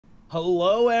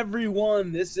Hello,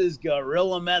 everyone. This is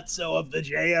GorillaMezzo of the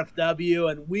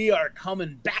JFW, and we are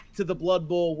coming back to the Blood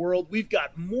Bowl world. We've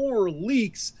got more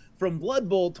leaks from Blood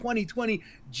Bowl 2020.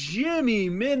 Jimmy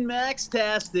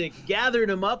Min-Max-tastic gathered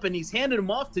them up, and he's handed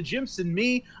them off to Jimps and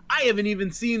me. I haven't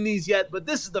even seen these yet, but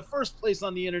this is the first place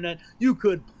on the internet you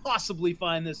could possibly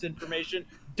find this information.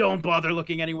 Don't bother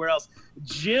looking anywhere else.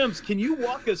 Jimps, can you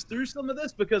walk us through some of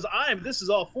this? Because this is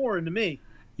all foreign to me.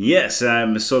 Yes,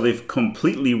 so they've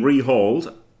completely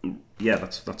rehauled. Yeah,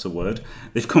 that's a word.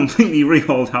 They've completely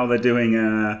rehauled how they're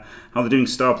doing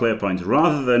star player points.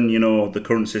 Rather than the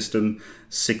current system,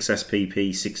 6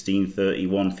 SPP, 16,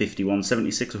 31, 51,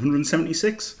 76,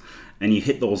 176, and you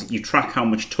hit those. You track how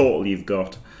much total you've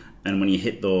got, and when you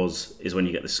hit those is when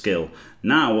you get the skill.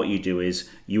 Now what you do is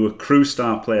you accrue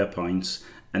star player points,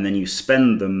 and then you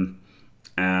spend them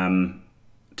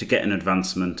to get an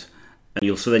advancement. And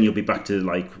then you'll be back to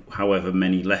like however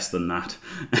many less than that,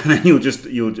 and then you'll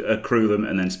accrue them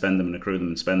and then spend them and accrue them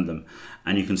and spend them,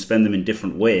 and you can spend them in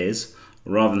different ways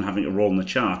rather than having to roll in the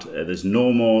chart. There's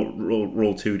no more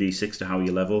roll 2d6 to how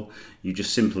you level. You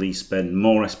just simply spend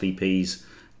more SPPs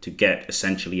to get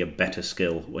essentially a better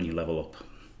skill when you level up.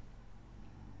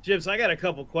 Jibs, I got a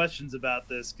couple questions about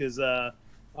this because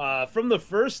from the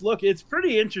first look, it's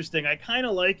pretty interesting. I kind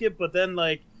of like it, but then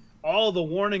all the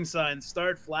warning signs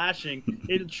start flashing.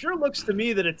 It sure looks to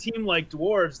me that a team like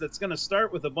Dwarves that's going to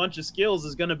start with a bunch of skills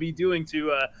is going to be doing,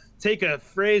 to take a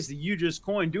phrase that you just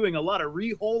coined, doing a lot of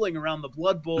re-holing around the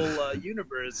Blood Bowl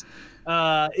universe.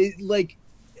 Walk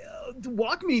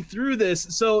me through this.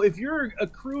 So if you're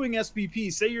accruing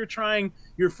SPP, say you're trying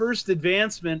your first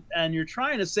advancement and you're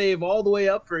trying to save all the way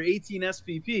up for 18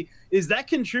 SPP, is that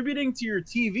contributing to your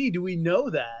TV? Do we know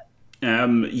that?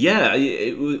 Yeah,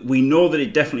 we know that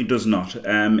it definitely does not.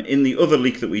 In the other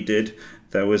leak that we did,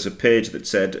 there was a page that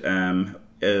said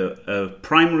a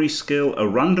primary skill, a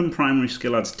random primary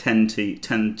skill adds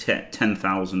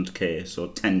 10,000K, so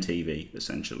 10 TV,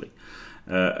 essentially.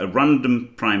 A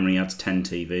random primary adds 10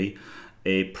 TV.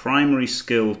 A primary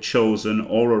skill chosen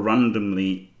or a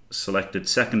randomly selected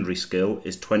secondary skill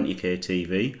is 20K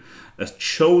TV. A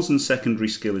chosen secondary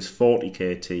skill is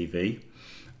 40K TV.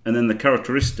 And then the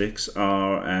characteristics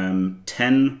are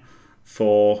 10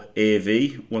 for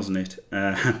AV, wasn't it?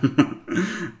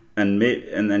 and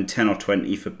then 10 or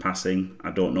 20 for passing. I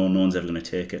don't know. No one's ever going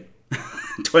to take it.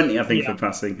 20, I think, for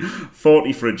passing.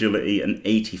 40 for agility and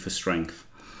 80 for strength.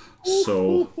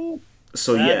 So that's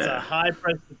yeah, a high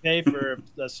price to pay for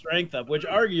the strength up, which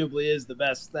arguably is the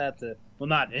best stat to. Well,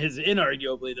 not is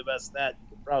inarguably the best stat you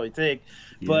could probably take.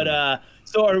 Yeah. But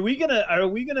so are we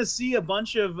gonna see a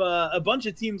bunch of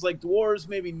teams like Dwarves,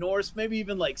 maybe Norse, maybe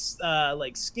even like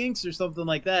Skinks or something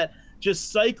like that,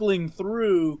 just cycling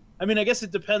through? I mean, I guess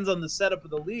it depends on the setup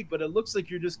of the league, but it looks like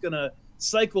you're just gonna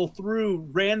cycle through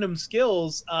random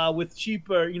skills with cheap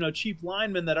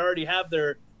linemen that already have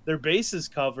their bases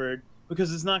covered,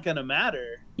 because it's not going to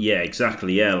matter. Yeah,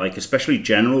 exactly. Yeah, like especially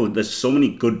general. There's so many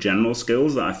good general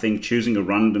skills that I think choosing a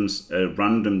random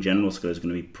general skill is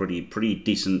going to be pretty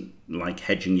decent, like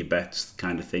hedging your bets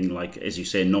kind of thing. Like as you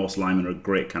say, Norse linemen are a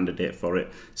great candidate for it.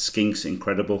 Skinks,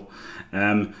 incredible.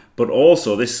 But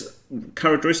also this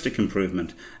characteristic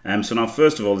improvement. So now,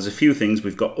 first of all, there's a few things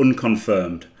we've got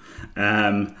unconfirmed.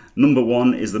 Number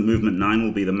one is that movement 9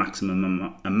 will be the maximum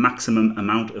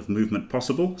amount of movement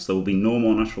possible, so there will be no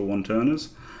more natural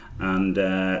one-turners, and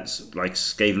like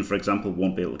Skaven, for example,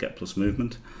 won't be able to get plus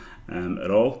movement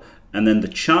at all. And then the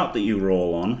chart that you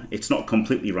roll on, it's not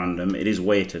completely random, it is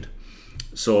weighted.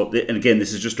 So, and again,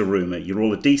 this is just a rumour. You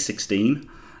roll a d16,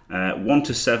 1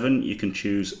 to 7 you can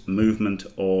choose movement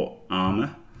or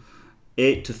armour,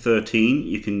 8 to 13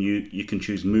 you can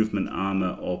choose movement,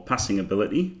 armour or passing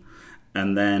ability.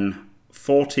 And then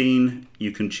 14,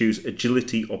 you can choose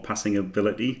agility or passing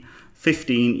ability.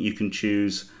 15, you can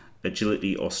choose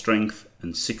agility or strength.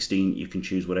 And 16, you can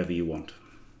choose whatever you want.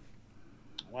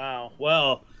 Wow.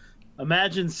 Well,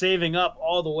 imagine saving up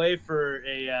all the way for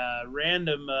a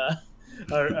random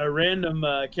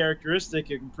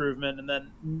characteristic improvement and then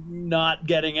not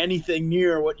getting anything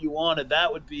near what you wanted.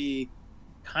 That would be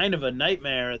kind of a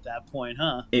nightmare at that point,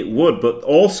 huh? It would, but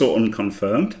also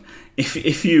unconfirmed.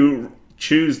 If you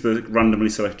choose the randomly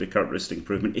selected characteristic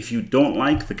improvement, if you don't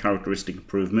like the characteristic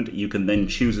improvement, you can then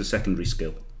choose a secondary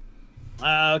skill.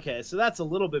 Okay, so that's a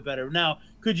little bit better. Now,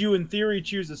 could you in theory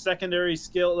choose a secondary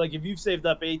skill? Like if you've saved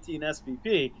up 18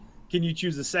 SPP, can you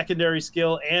choose a secondary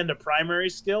skill and a primary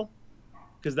skill?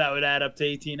 Because that would add up to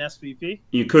 18 SPP.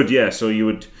 You could, yeah. So you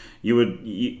would,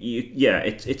 yeah.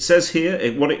 It says here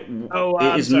it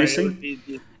is missing.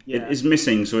 It is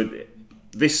missing. So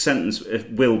this sentence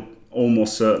will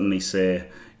almost certainly say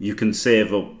you can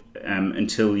save up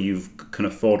until you can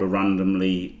afford a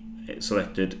randomly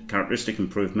selected characteristic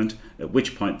improvement, at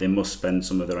which point they must spend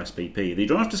some of their SPP. They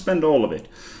don't have to spend all of it.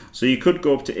 So you could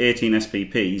go up to 18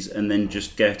 SPPs and then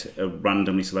just get a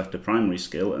randomly selected primary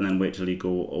skill and then wait till you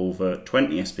go over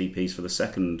 20 SPPs for the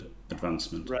second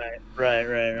advancement. Right.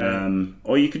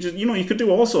 Or you could just, you could do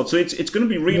all sorts. So it's going to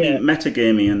be really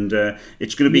metagamey, and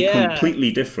it's going to be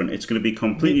completely different. It's going to be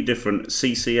completely different.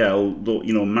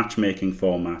 CCL, matchmaking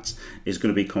formats is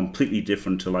going to be completely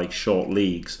different to like short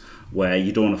leagues, where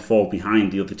you don't want to fall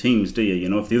behind the other teams, do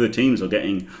you? If the other teams are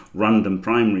getting random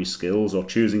primary skills or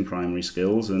choosing primary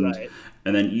skills, and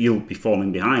then you'll be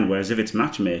falling behind. Whereas if it's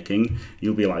matchmaking,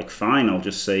 you'll be like, fine, I'll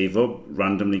just save up,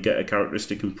 randomly get a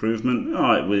characteristic improvement.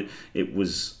 Oh, it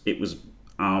was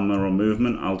armor or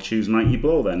movement. I'll choose Mighty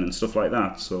Blow then, and stuff like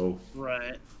that. So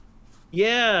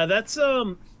yeah, that's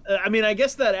I mean, I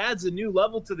guess that adds a new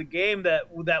level to the game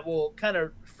that will kind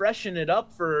of freshen it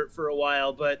up for a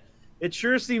while, but it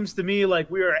sure seems to me like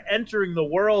we are entering the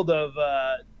world of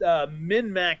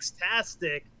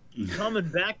min-max-tastic coming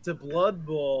back to Blood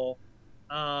Bowl.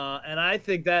 And I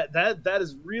think that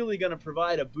is really going to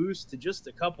provide a boost to just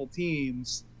a couple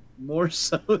teams, more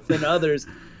so than others.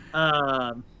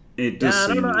 It does.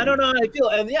 I don't know how I feel.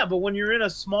 And but when you're in a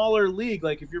smaller league,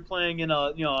 like if you're playing in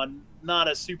a not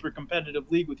a super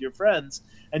competitive league with your friends,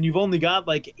 and you've only got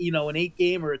like an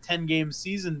 8-game or a 10-game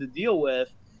season to deal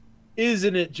with,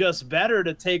 isn't it just better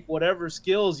to take whatever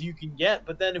skills you can get?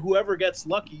 But then whoever gets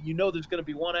lucky, there's going to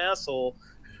be one asshole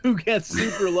who gets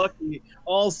super lucky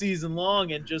all season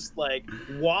long and just like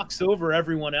walks over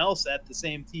everyone else at the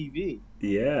same TV.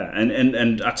 Yeah,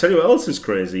 and I tell you what else is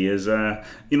crazy is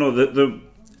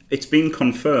it's been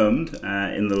confirmed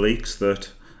in the leaks that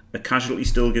a casualty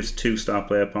still gives 2 star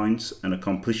player points and a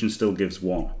completion still gives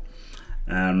 1.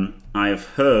 I have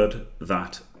heard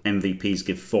that MVPs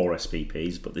give 4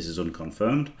 SPPs, but this is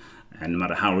unconfirmed, and no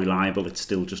matter how reliable, it's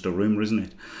still just a rumour, isn't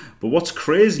it? But what's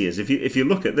crazy is if you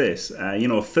look at this,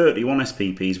 31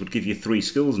 SPPs would give you 3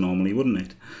 skills normally, wouldn't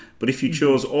it? But if you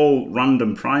chose all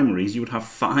random primaries, you would have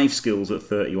 5 skills at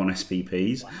 31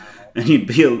 SPPs, and you'd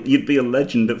be a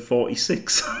legend at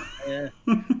 46. Yeah.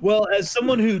 Well, as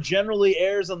someone who generally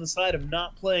errs on the side of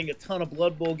not playing a ton of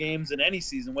Blood Bowl games in any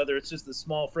season, whether it's just a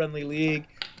small friendly league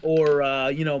or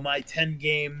my 10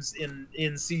 games in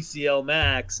CCL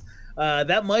Max,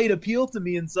 that might appeal to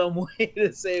me in some way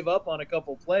to save up on a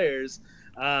couple players,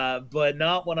 but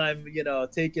not when I'm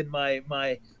taking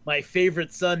my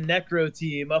favorite son Necro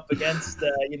team up against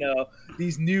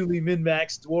these newly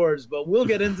min-maxed dwarves. But we'll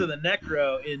get into the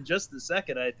Necro in just a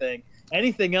second, I think.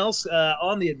 Anything else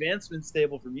on the advancements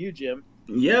table from you, Jim?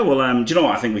 Yeah, well, do you know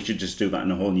what? I think we should just do that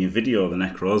in a whole new video. The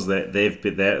Necros,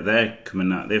 they're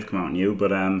coming out. They've come out new, but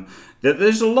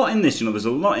there's a lot in this. There's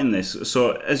a lot in this.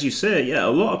 So as you say, yeah,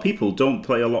 a lot of people don't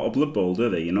play a lot of Blood Bowl, do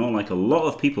they? Like a lot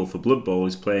of people for Blood Bowl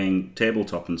is playing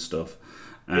tabletop and stuff,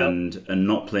 and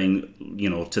not playing,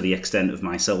 to the extent of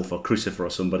myself or Crucifer or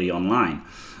somebody online.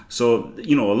 So,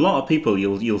 a lot of people,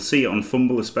 you'll see it on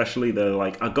Fumble especially, they're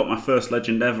like, I got my first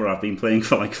legend ever, I've been playing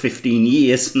for like 15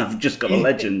 years and I've just got a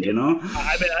legend,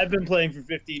 I've been playing for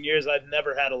 15 years, I've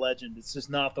never had a legend, it's just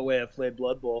not the way I've played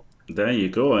Blood Bowl. There you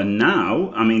go, and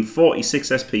now, 46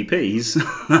 SPPs,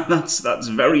 that's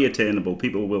very attainable,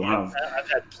 people will have. I've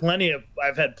had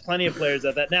plenty of players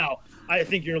at that. Now, I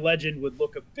think your legend would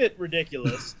look a bit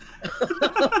ridiculous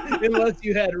unless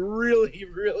you had really,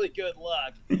 really good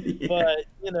luck. Yeah. But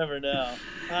you never know.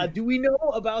 Do we know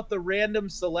about the random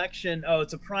selection? Oh,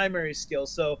 it's a primary skill.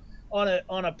 So on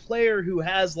a player who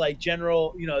has like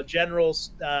general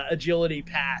agility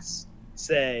pass,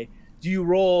 say, do you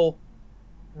roll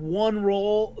one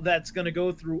roll that's going to go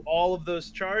through all of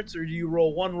those charts, or do you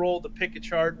roll one roll to pick a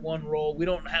chart, one roll? We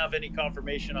don't have any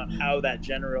confirmation on how that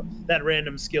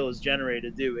random skill is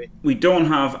generated, do we? We don't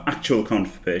have actual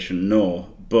confirmation, no,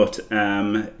 but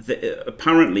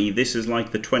apparently this is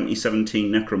like the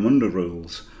 2017 Necromunda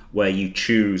rules, where you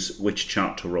choose which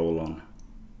chart to roll on.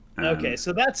 Okay,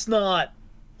 so that's not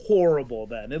horrible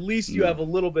then. At least you have a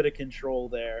little bit of control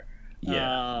there.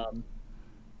 Yeah.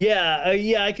 Yeah,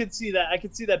 I could see that. I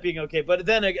could see that being okay. But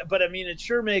I mean, it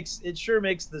sure makes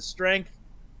the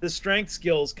strength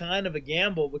skills kind of a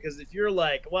gamble, because if you're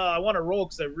like, well, I want to roll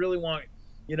because I really want,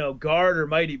 guard or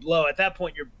mighty blow. At that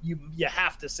point, you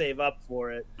have to save up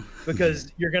for it,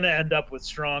 because you're gonna end up with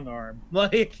strong arm.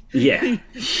 Like yeah.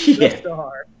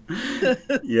 Arm.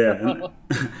 Yeah,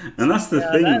 and that's the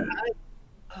thing.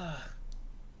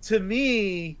 To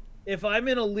me, if I'm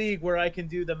in a league where I can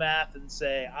do the math and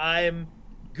say I'm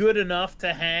good enough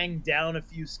to hang down a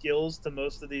few skills to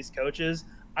most of these coaches,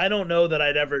 I don't know that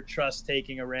I'd ever trust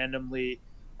taking a randomly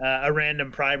a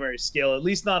random primary skill, at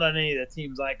least not on any of the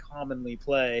teams I commonly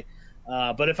play.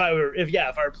 But if I were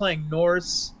playing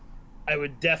Norse, I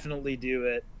would definitely do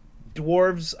it.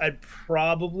 Dwarves, I'd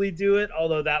probably do it,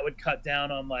 although that would cut down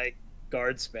on like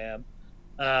guard spam.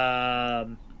 I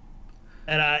mean,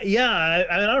 I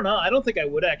don't know. I don't think I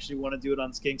would actually want to do it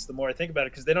on Skinks the more I think about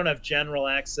it, because they don't have general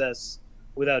access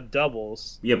without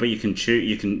doubles. Yeah, but you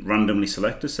can randomly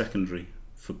select a secondary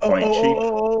for quite cheap.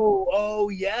 Oh,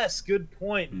 yes, good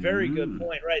point. Very good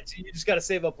point. Right, so you just got to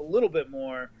save up a little bit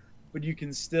more, but you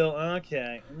can still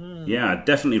okay. Yeah, I'd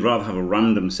definitely rather have a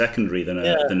random secondary than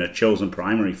a chosen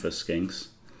primary for Skinks.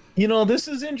 You know, this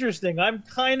is interesting. I'm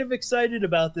kind of excited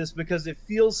about this because it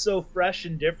feels so fresh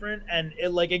and different. And it,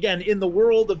 like, again, in the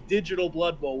world of digital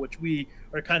Blood Bowl, which we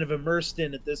are kind of immersed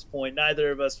in at this point, neither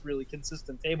of us really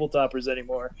consistent tabletoppers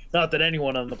anymore. Not that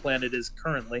anyone on the planet is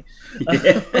currently.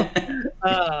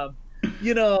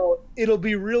 You know, it'll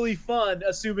be really fun,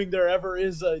 assuming there ever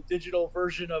is a digital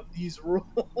version of these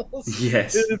rules.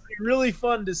 Yes. It'll be really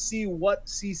fun to see what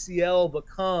CCL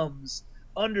becomes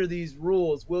under these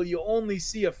rules. Will you only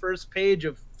see a first page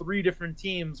of 3 different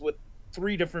teams with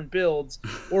 3 different builds,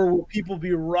 or will people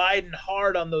be riding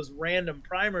hard on those random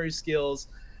primary skills?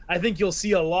 I think you'll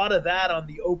see a lot of that on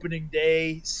the opening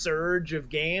day surge of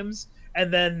games,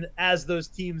 and then as those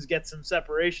teams get some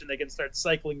separation, they can start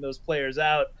cycling those players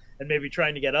out and maybe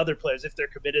trying to get other players if they're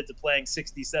committed to playing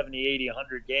 60, 70, 80,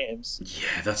 100 games.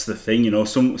 Yeah, that's the thing, you know.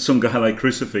 Some guy like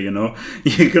Crucifer, you know,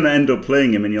 you're going to end up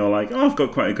playing him and you're like, oh, I've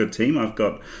got quite a good team. I've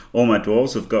got all my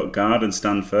dwarves, I've got guard and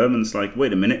stand firm. And it's like,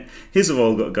 wait a minute, his have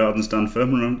all got guard and stand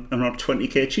firm and I'm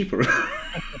 20k cheaper.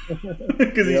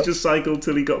 Because he's just cycled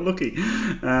till he got lucky.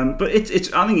 But I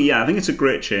think it's a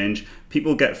great change.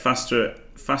 People get faster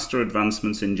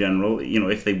advancements in general, you know,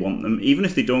 if they want them. Even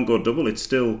if they don't go double, it's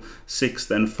still 6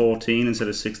 then 14 instead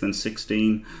of 6 then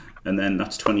 16, and then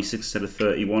that's 26 instead of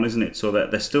 31, isn't it? So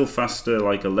that they're still faster.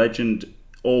 Like a legend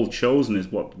all chosen is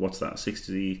what's that,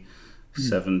 60,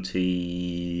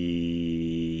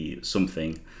 70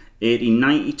 something, 80,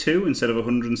 92 instead of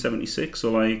 176.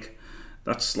 So like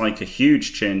that's like a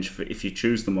huge change for if you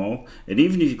choose them all. And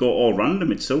even if you go all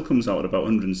random, it still comes out at about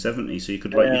 170. So you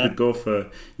could you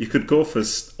could go for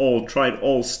tried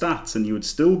all stats, and you would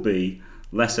still be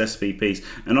less SPPs.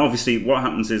 And obviously, what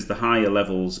happens is the higher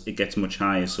levels, it gets much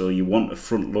higher. So you want to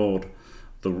front load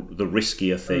the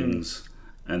riskier things.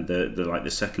 And the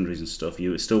secondaries and stuff,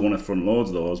 you still want to front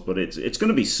load those, but it's going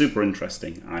to be super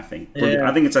interesting, I think. But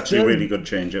I think it's actually a really good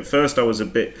change. At first I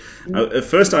overreacted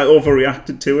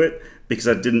to it because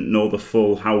I didn't know the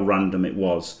full how random it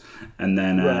was, and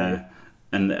then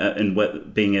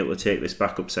being able to take this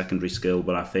backup secondary skill.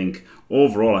 But I think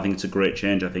overall, I think it's a great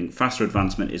change. I think faster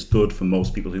advancement is good for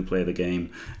most people who play the game,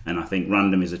 and I think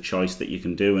random is a choice that you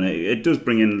can do, and it does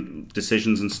bring in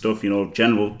decisions and stuff. You know,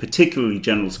 particularly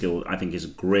general skill, I think is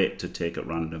great to take at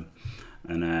random,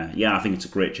 and I think it's a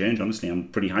great change. Honestly, I'm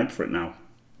pretty hyped for it now.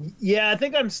 Yeah, I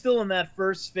think I'm still in that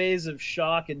first phase of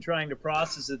shock and trying to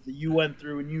process it that you went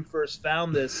through when you first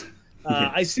found this.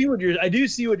 I do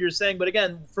see what you're saying, but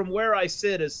again, from where I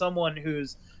sit as someone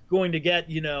who's going to get,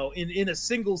 you know, in a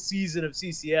single season of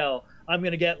CCL, I'm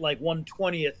going to get like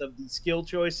 1/20th of the skill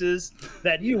choices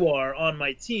that you are on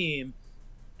my team.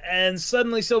 And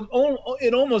suddenly, so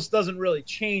it almost doesn't really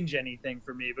change anything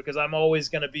for me, because I'm always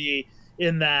going to be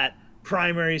in that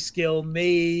primary skill,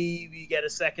 maybe get a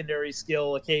secondary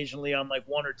skill occasionally on like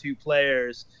 1 or 2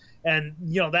 players. And,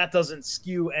 you know, that doesn't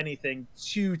skew anything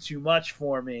too much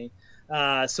for me.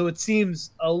 So it seems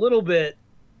a little bit,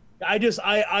 I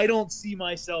don't see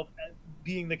myself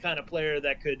being the kind of player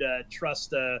that could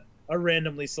trust a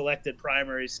randomly selected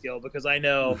primary skill, because I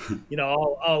know, you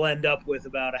know, I'll end up with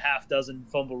about a half dozen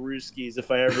fumble rooskies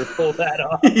if I ever pull that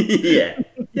off.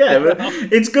 Yeah, but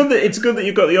it's good that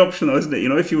you've got the option, though, isn't it? You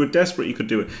know, if you were desperate, you could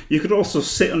do it. You could also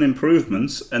sit on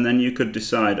improvements, and then you could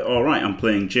decide, all right, I'm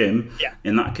playing Jim. Yeah.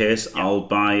 In that case, I'll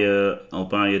buy a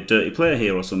dirty player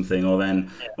here or something. Or then,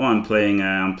 I'm playing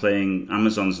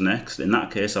Amazons next. In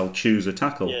that case, I'll choose a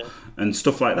tackle and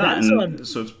stuff like that.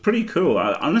 So it's pretty cool.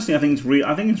 Honestly, I think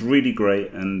it's really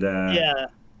great, and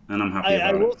and I'm happy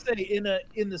about it. I will say, in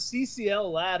the CCL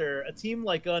ladder, a team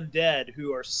like Undead,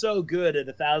 who are so good at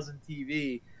 1,000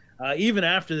 TV, even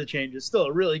after the changes, still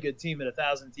a really good team at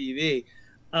 1,000 TV.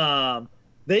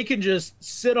 They can just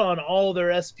sit on all their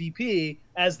SPP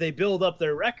as they build up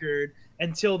their record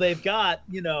until they've got,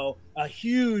 you know, a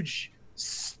huge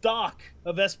stock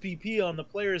of SPP on the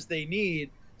players they need.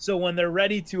 So when they're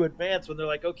ready to advance, when they're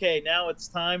like, okay, now it's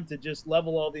time to just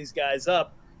level all these guys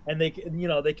up, and they can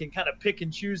kind of pick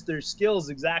and choose their skills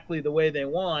exactly the way they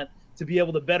want to be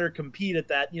able to better compete at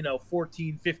that,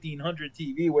 1500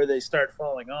 TV where they start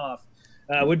falling off,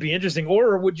 would be interesting.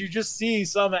 Or would you just see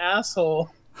some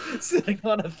asshole sitting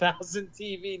on 1,000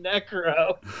 TV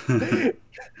Necro,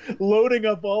 loading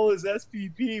up all his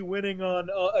SPP, winning on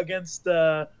against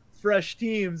fresh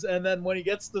teams, and then when he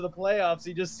gets to the playoffs,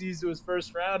 he just sees who his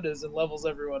first round is and levels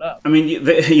everyone up. I mean,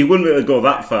 you wouldn't be able to go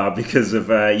that far because of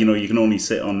you can only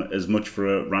sit on as much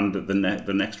for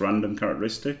the next random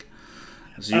characteristic.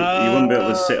 So you wouldn't be able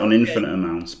to sit on infinite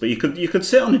amounts, but you could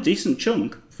sit on a decent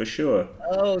chunk for sure.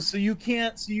 Oh, so you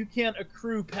can't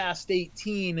accrue past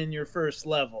 18 in your first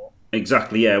level.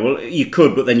 Exactly. Yeah. Well, you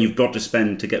could, but then you've got to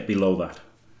spend to get below that.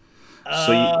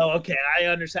 Okay. I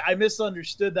understand. I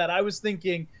misunderstood that. I was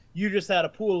thinking you just had a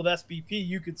pool of SPP.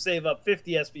 You could save up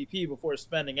 50 SPP before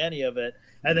spending any of it,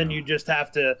 and then you just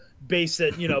have to base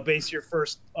it. Base your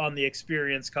first on the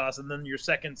experience cost, and then your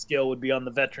second skill would be on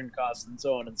the veteran cost, and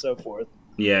so on and so forth.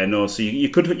 Yeah, no. So you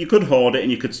could hoard it,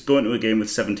 and you could go into a game with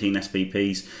 17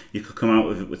 SPPs. You could come out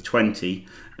with 20,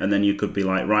 and then you could be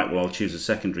like, right, well, I'll choose a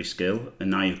secondary skill, and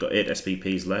now you've got 8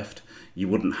 SPPs left. You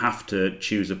wouldn't have to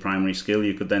choose a primary skill.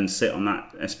 You could then sit on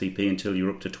that SPP until you're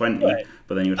up to 20, right.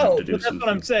 But then you would have to do something. That's what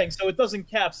I'm saying. So it doesn't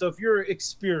cap. So if you're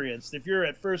experienced, if you're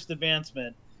at first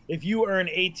advancement, if you earn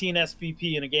 18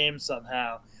 SPP in a game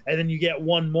somehow, and then you get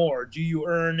one more, do you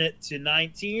earn it to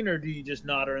 19, or do you just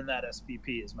not earn that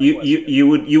SPP? Is my question.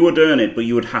 You would earn it, but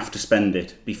you would have to spend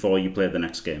it before you play the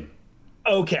next game.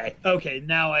 Okay.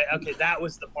 That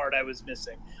was the part I was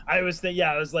missing. I was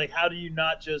like, how do you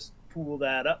not just pool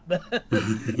that up?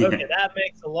 Okay, that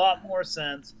makes a lot more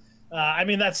sense. I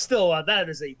mean, that's still that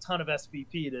is a ton of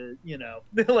SPP to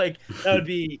like that would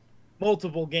be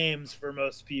multiple games for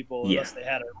most people unless they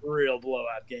had a real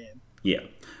blowout game. Yeah,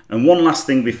 and one last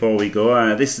thing before we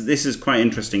go, this is quite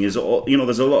interesting. Is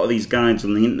there's a lot of these guides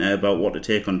on the internet about what to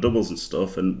take on doubles and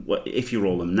stuff, and if you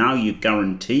roll them now, you're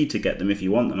guaranteed to get them if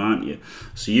you want them, aren't you?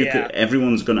 So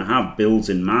everyone's going to have builds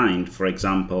in mind. For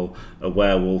example, a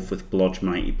werewolf with Blodge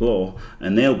Mighty Blow,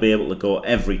 and they'll be able to go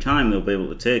every time. They'll be able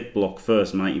to take block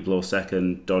first, Mighty Blow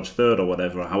second, dodge third, or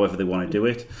whatever, however they want to do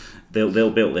it.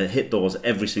 They'll be able to hit those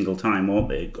every single time, won't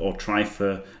they? Or try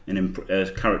for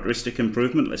a characteristic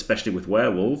improvement, especially with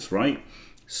werewolves, right?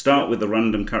 Start with a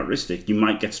random characteristic. You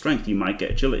might get strength, you might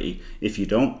get agility. If you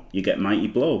don't, you get Mighty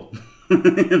Blow.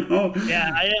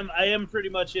 Yeah, I am pretty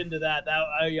much into that.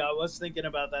 I was thinking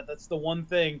about that. That's the one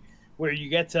thing where you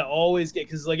get to always get,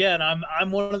 because again,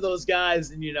 I'm one of those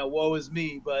guys, and woe is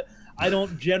me, but I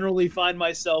don't generally find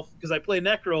myself, because I play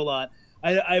Necro a lot,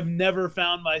 I've never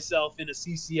found myself in a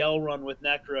CCL run with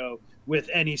Necro with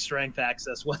any strength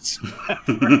access whatsoever.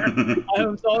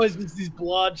 It's always just these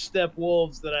blodge step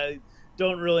wolves that I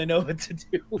don't really know what to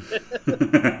do with.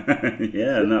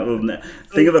 Yeah, and that will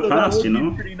thing of the past, be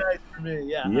pretty nice for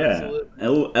me. Yeah,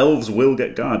 absolutely. Elves will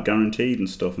get guard guaranteed and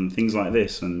stuff, and things like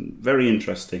this, and very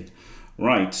interesting.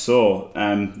 Right, so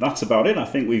that's about it. I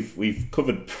think we've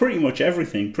covered pretty much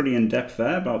everything, pretty in depth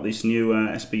there about these new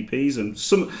SPPs, and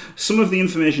some of the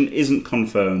information isn't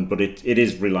confirmed, but it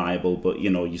is reliable. But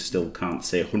you still can't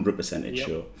say 100% it's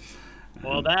sure.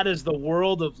 Well, that is the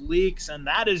world of leaks, and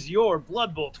that is your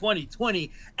Blood Bowl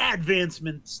 2020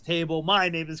 advancements table. My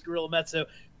name is GorillaMezzo.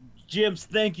 Jims,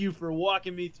 thank you for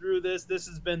walking me through this. This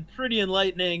has been pretty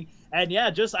enlightening, and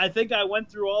I think I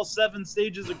went through all 7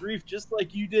 stages of grief just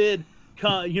like you did.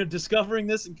 Discovering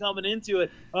this and coming into it,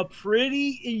 a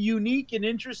pretty unique and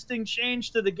interesting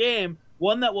change to the game,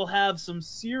 one that will have some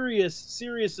serious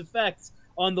effects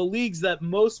on the leagues that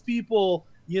most people,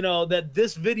 that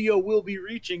this video will be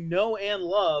reaching, know and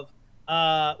love,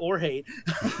 or hate.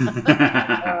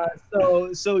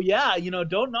 So yeah,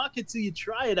 don't knock it till you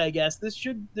try it, I guess. This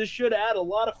should add a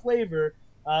lot of flavor.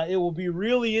 It will be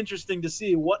really interesting to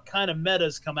see what kind of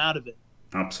metas come out of it.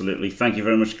 Absolutely. Thank you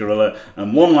very much, Gorilla.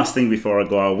 And one last thing before I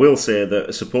go, I will say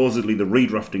that supposedly the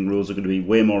redrafting rules are going to be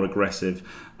way more aggressive,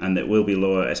 and it will be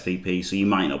lower SPP, so you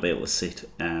might not be able to sit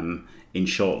in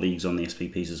short leagues on the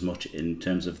SPPs as much in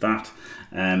terms of that.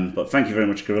 But thank you very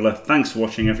much, Gorilla. Thanks for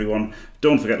watching, everyone.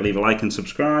 Don't forget to leave a like and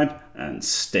subscribe, and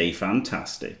stay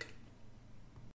fantastic.